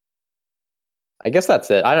I guess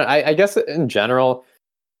that's it. I guess in general,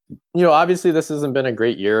 obviously this hasn't been a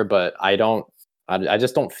great year, but I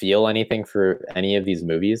just don't feel anything for any of these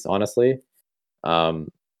movies, honestly.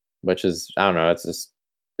 Which is, I don't know,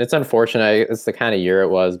 it's unfortunate. It's the kind of year it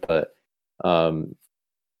was, but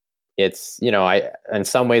it's, in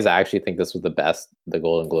some ways I actually think this was the best the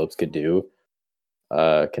Golden Globes could do,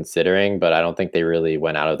 considering, but I don't think they really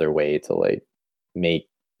went out of their way to make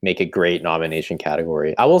a great nomination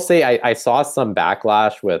category. I will say I saw some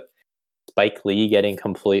backlash with Spike Lee getting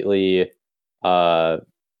completely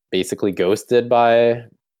basically ghosted by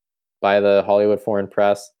the Hollywood Foreign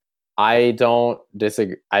Press. I don't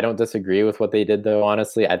disagree with what they did, though.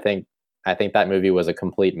 Honestly, I think that movie was a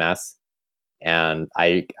complete mess, and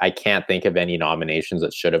I can't think of any nominations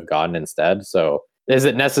it should have gotten instead. So, is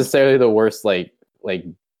it necessarily the worst, like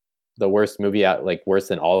the worst movie out, like worse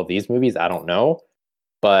than all of these movies? I don't know,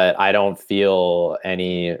 but I don't feel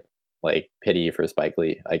any like pity for Spike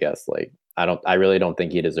Lee. I guess I really don't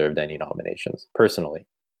think he deserved any nominations personally.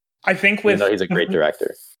 I think even though he's a great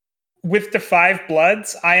director. With the Five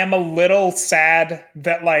Bloods, I am a little sad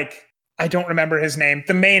that like I don't remember his name.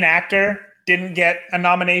 The main actor didn't get a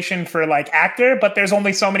nomination for like actor, but there's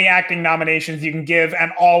only so many acting nominations you can give,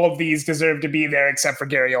 and all of these deserve to be there except for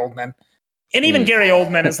Gary Oldman. And even Gary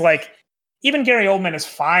Oldman is like, even Gary Oldman is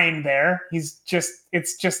fine there. It's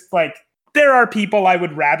just like, there are people I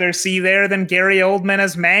would rather see there than Gary Oldman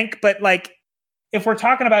as Mank, but like, if we're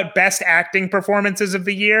talking about best acting performances of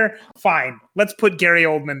the year, fine. Let's put Gary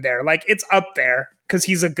Oldman there. Like, it's up there because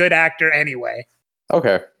he's a good actor anyway.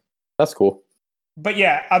 Okay. That's cool. But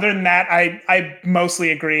yeah, other than that, I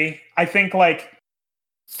mostly agree. I think like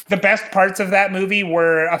the best parts of that movie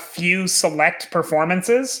were a few select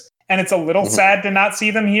performances, and it's a little sad to not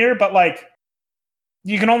see them here, but like,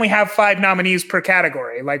 you can only have 5 nominees per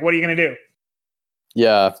category. Like, what are you going to do?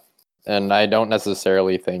 Yeah. And I don't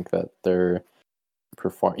necessarily think that they're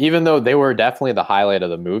even though they were definitely the highlight of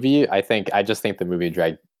the movie. I just think the movie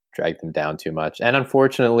dragged them down too much. And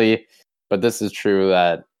unfortunately, but this is true,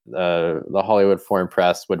 that the Hollywood Foreign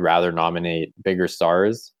Press would rather nominate bigger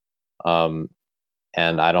stars. And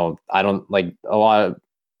I don't like a lot of,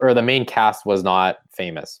 or the main cast was not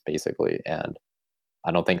famous basically. And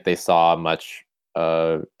I don't think they saw much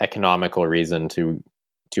economical reason to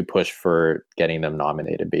push for getting them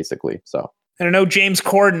nominated basically. So I don't know, James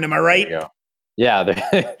Corden, am I right? Yeah,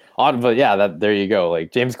 but yeah, there you go.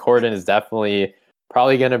 Like, James Corden is definitely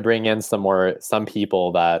probably going to bring in some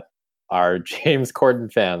people that are James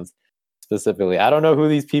Corden fans specifically. I don't know who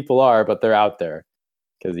these people are, but they're out there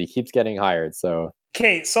because he keeps getting hired. So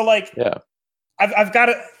okay, so like, yeah, I've got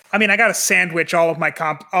to. I mean, I got to sandwich all of my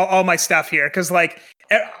all my stuff here because like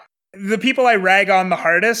the people I rag on the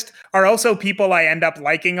hardest are also people I end up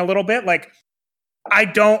liking a little bit. Like, I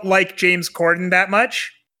don't like James Corden that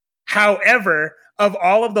much. However, of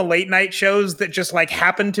all of the late night shows that just like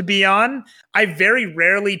happen to be on, I very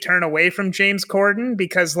rarely turn away from James Corden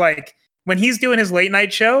because like when he's doing his late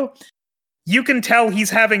night show, you can tell he's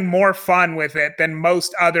having more fun with it than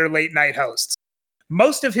most other late night hosts.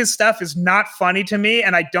 Most of his stuff is not funny to me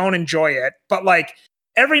and I don't enjoy it. But like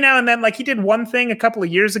every now and then, like he did one thing a couple of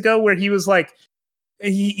years ago where he was like,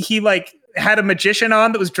 he like had a magician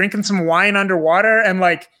on that was drinking some wine underwater, and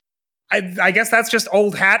like, I guess that's just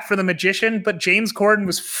old hat for the magician, but James Corden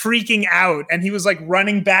was freaking out and he was like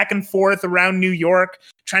running back and forth around New York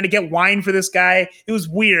trying to get wine for this guy. It was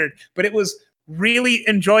weird, but it was really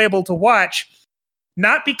enjoyable to watch.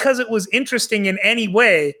 Not because it was interesting in any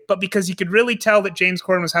way, but because you could really tell that James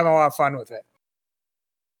Corden was having a lot of fun with it.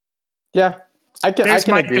 Yeah, I can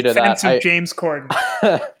agree to that. James Corden.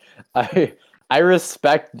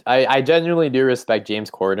 I genuinely do respect James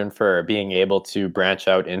Corden for being able to branch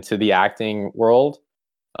out into the acting world,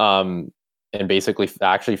 and basically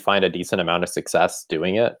actually find a decent amount of success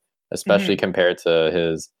doing it, especially compared to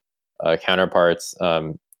his counterparts.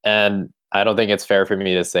 And I don't think it's fair for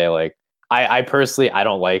me to say like, I personally, I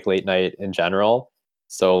don't like late night in general.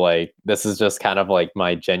 So like, this is just kind of like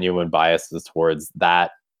my genuine biases towards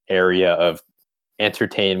that area of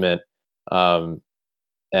entertainment. And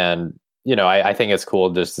you know, I think it's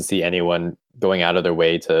cool just to see anyone going out of their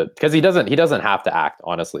way because he doesn't have to act,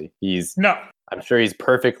 honestly. I'm sure he's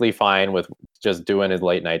perfectly fine with just doing his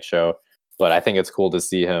late night show, but I think it's cool to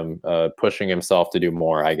see him pushing himself to do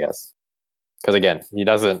more, I guess. Because again, he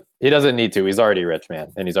doesn't need to. He's already rich,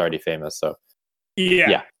 man, and he's already famous. So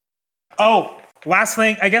yeah. Oh, last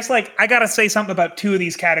thing, I guess like I gotta say something about 2 of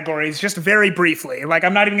these categories, just very briefly. Like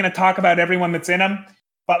I'm not even gonna talk about everyone that's in them,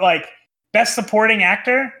 but like best supporting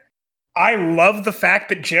actor. I love the fact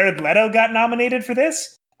that Jared Leto got nominated for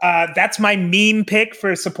this. That's my meme pick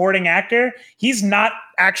for supporting actor. He's not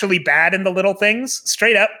actually bad in The Little Things.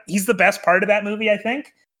 Straight up, he's the best part of that movie, I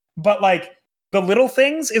think. But like, The Little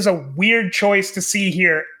Things is a weird choice to see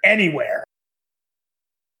here anywhere.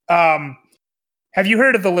 Have you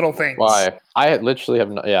heard of The Little Things? Why? I literally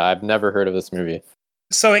have not. Yeah, I've never heard of this movie.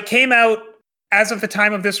 So it came out as of the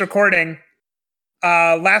time of this recording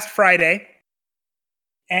last Friday.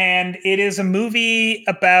 And it is a movie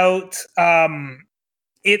about a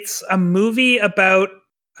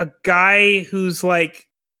guy who's like,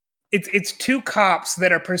 it's 2 cops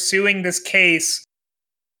that are pursuing this case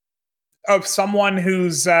someone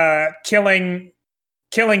who's killing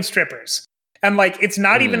strippers. And like, it's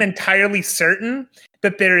not even entirely certain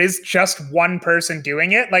that there is just one person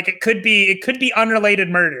doing it. Like, it could be unrelated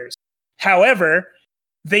murders. However,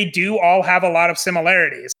 they do all have a lot of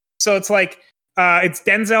similarities. So it's like, it's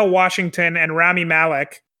Denzel Washington and Rami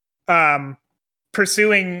Malek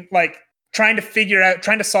pursuing, like, trying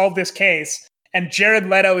to solve this case. And Jared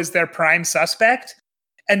Leto is their prime suspect.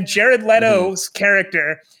 And Jared Leto's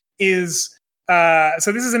character is,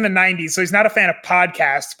 so this is in the 90s, so he's not a fan of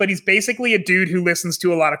podcasts, but he's basically a dude who listens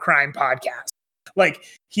to a lot of crime podcasts. Like,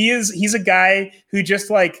 he's a guy who just,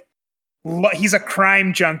 like, he's a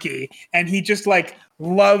crime junkie, and he just, like,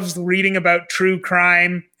 loves reading about true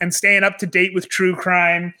crime and staying up to date with true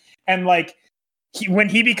crime. And, like, when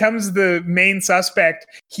he becomes the main suspect,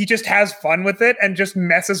 he just has fun with it and just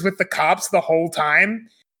messes with the cops the whole time.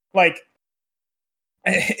 Like,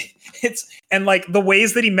 and like the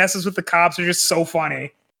ways that he messes with the cops are just so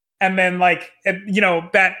funny. And then, like,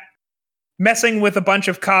 that messing with a bunch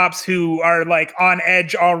of cops who are, like, on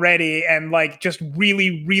edge already and, like, just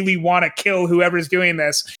really, really want to kill whoever's doing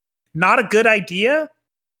this. Not a good idea,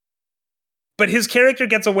 but his character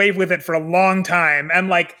gets away with it for a long time. And,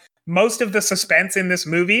 like, most of the suspense in this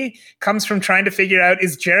movie comes from trying to figure out,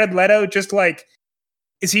 is Jared Leto just, like,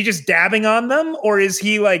 is he just dabbing on them, or is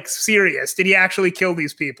he, like, serious? Did he actually kill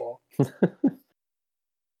these people?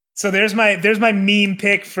 So there's my meme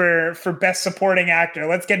pick for best supporting actor.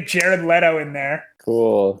 Let's get Jared Leto in there.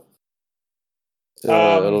 Cool.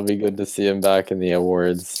 It'll be good to see him back in the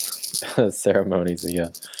awards ceremonies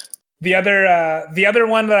again. The other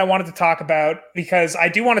one that I wanted to talk about, because I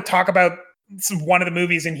do want to talk about one of the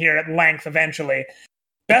movies in here at length eventually.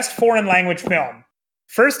 Best foreign language film.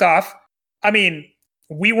 First off, I mean,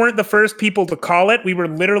 we weren't the first people to call it. We were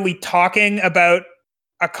literally talking about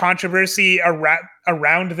a controversy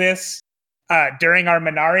around this during our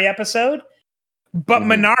Minari episode. But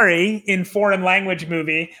Minari, in foreign language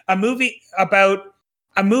movie, a movie about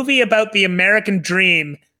the American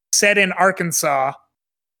dream set in Arkansas,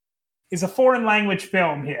 is a foreign language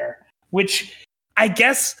film here, which I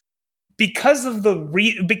guess because of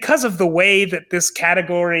the way that this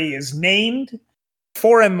category is named,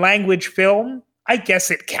 foreign language film, I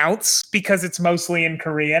guess it counts because it's mostly in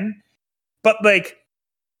Korean. But, like,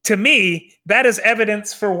 to me, that is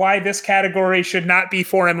evidence for why this category should not be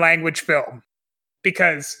foreign language film.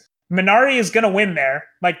 Because Minari is going to win there.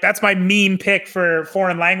 Like, that's my meme pick for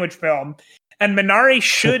foreign language film. And Minari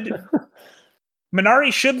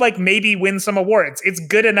should like maybe win some awards. It's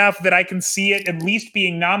good enough that I can see it at least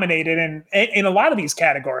being nominated in a lot of these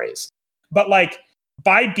categories. But, like,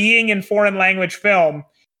 by being in foreign language film,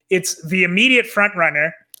 it's the immediate front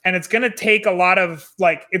runner, and it's going to take away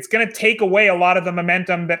a lot of the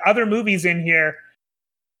momentum that other movies in here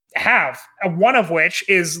have. One of which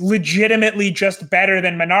is legitimately just better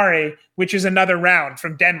than Minari, which is Another Round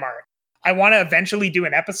from Denmark. I want to eventually do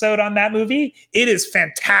an episode on that movie. It is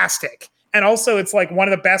fantastic. And also, it's like one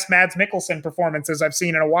of the best Mads Mikkelsen performances I've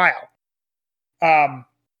seen in a while. I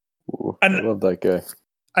love that guy.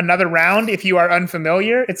 Another Round, if you are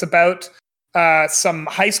unfamiliar, it's about some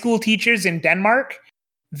high school teachers in Denmark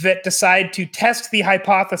that decide to test the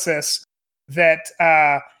hypothesis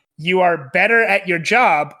that you are better at your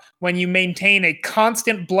job when you maintain a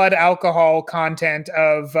constant blood alcohol content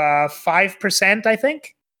of 5%, I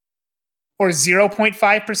think, or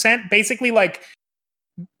 0.5%. Basically, like,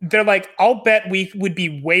 they're like, I'll bet we would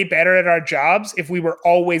be way better at our jobs if we were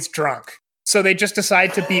always drunk. So they just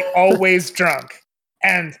decide to be always drunk.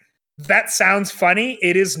 And that sounds funny.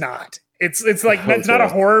 It is not. It's like, it's not a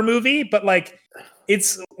horror movie, but, like,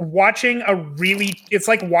 it's like watching a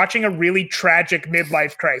really tragic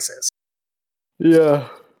midlife crisis. Yeah.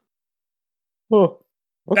 Oh,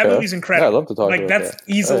 okay. That movie's incredible. Yeah, I'd love to talk about that's that.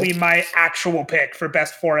 Easily my actual pick for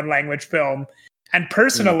best foreign language film. And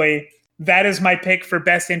personally, that is my pick for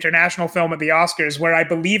best international film at the Oscars, where I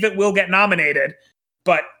believe it will get nominated,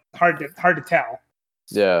 but hard to tell.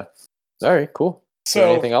 Yeah. All right, cool.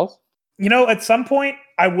 So, anything else? At some point,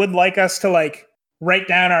 I would like us to, like, write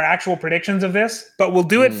down our actual predictions of this, but we'll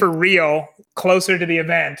do it for real closer to the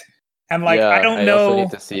event. And, like, I don't know. I also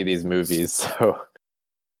need to see these movies, so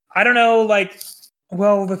I don't know. Like,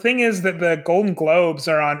 well, the thing is that the Golden Globes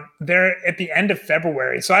they're at the end of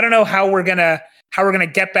February, so I don't know how we're gonna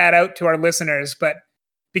get that out to our listeners, but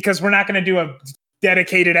because we're not gonna do a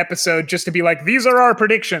dedicated episode just to be like, these are our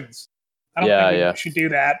predictions. I don't think we should do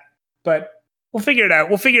that, but we'll figure it out.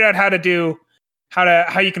 We'll figure out how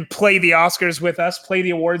you can play the Oscars with us, play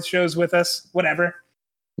the awards shows with us, whatever.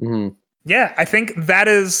 Mm-hmm. Yeah, I think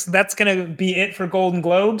that's going to be it for Golden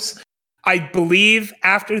Globes. I believe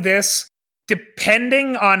after this,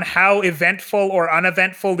 depending on how eventful or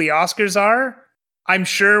uneventful the Oscars are, I'm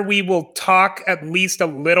sure we will talk at least a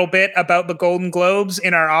little bit about the Golden Globes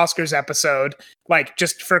in our Oscars episode, like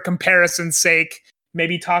just for comparison's sake,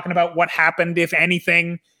 maybe talking about what happened, if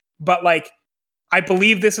anything. But like, I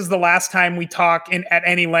believe this is the last time we talk at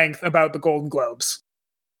any length about the Golden Globes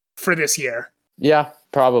for this year. Yeah,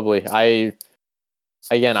 probably. I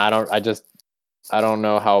don't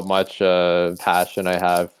know how much passion I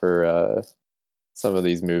have for some of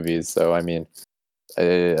these movies. So I mean,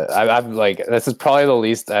 I'm like, this is probably the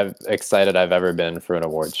least excited I've ever been for an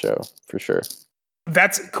award show, for sure.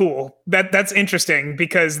 That's cool. That's interesting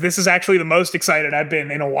because this is actually the most excited I've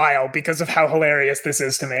been in a while because of how hilarious this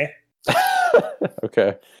is to me.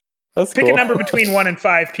 Okay, that's Pick cool. a number between 1 and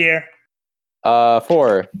 5, Pierre.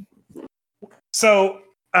 4. So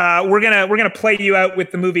we're gonna play you out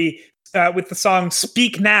with the movie. With the song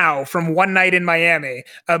Speak Now from One Night in Miami,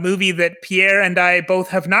 a movie that Pierre and I both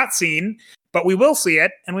have not seen, but we will see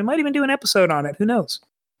it, and we might even do an episode on it. Who knows?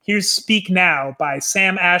 Here's Speak Now by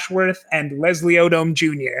Sam Ashworth and Leslie Odom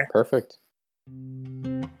Jr. Perfect.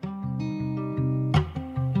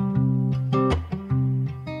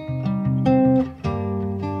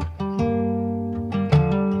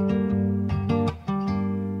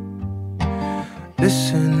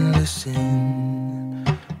 Listen, listen.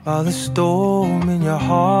 While the storm in your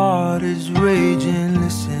heart is raging,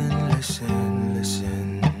 listen, listen,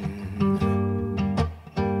 listen.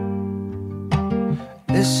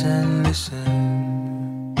 Listen,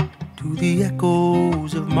 listen to the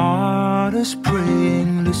echoes of martyrs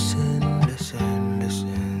praying. Listen, listen,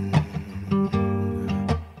 listen.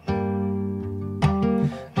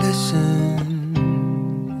 Listen,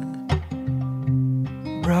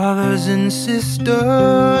 brothers and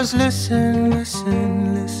sisters, listen,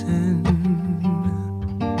 listen, listen.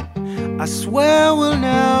 I swear we'll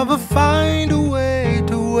never find a way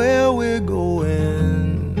to where we're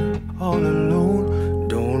going all alone.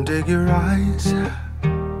 Don't take your eyes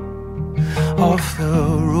off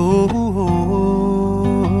the road.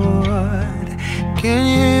 Can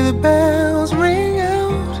you hear the bells ring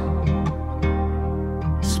out?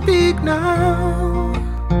 Speak now.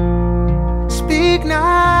 Speak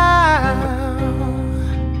now.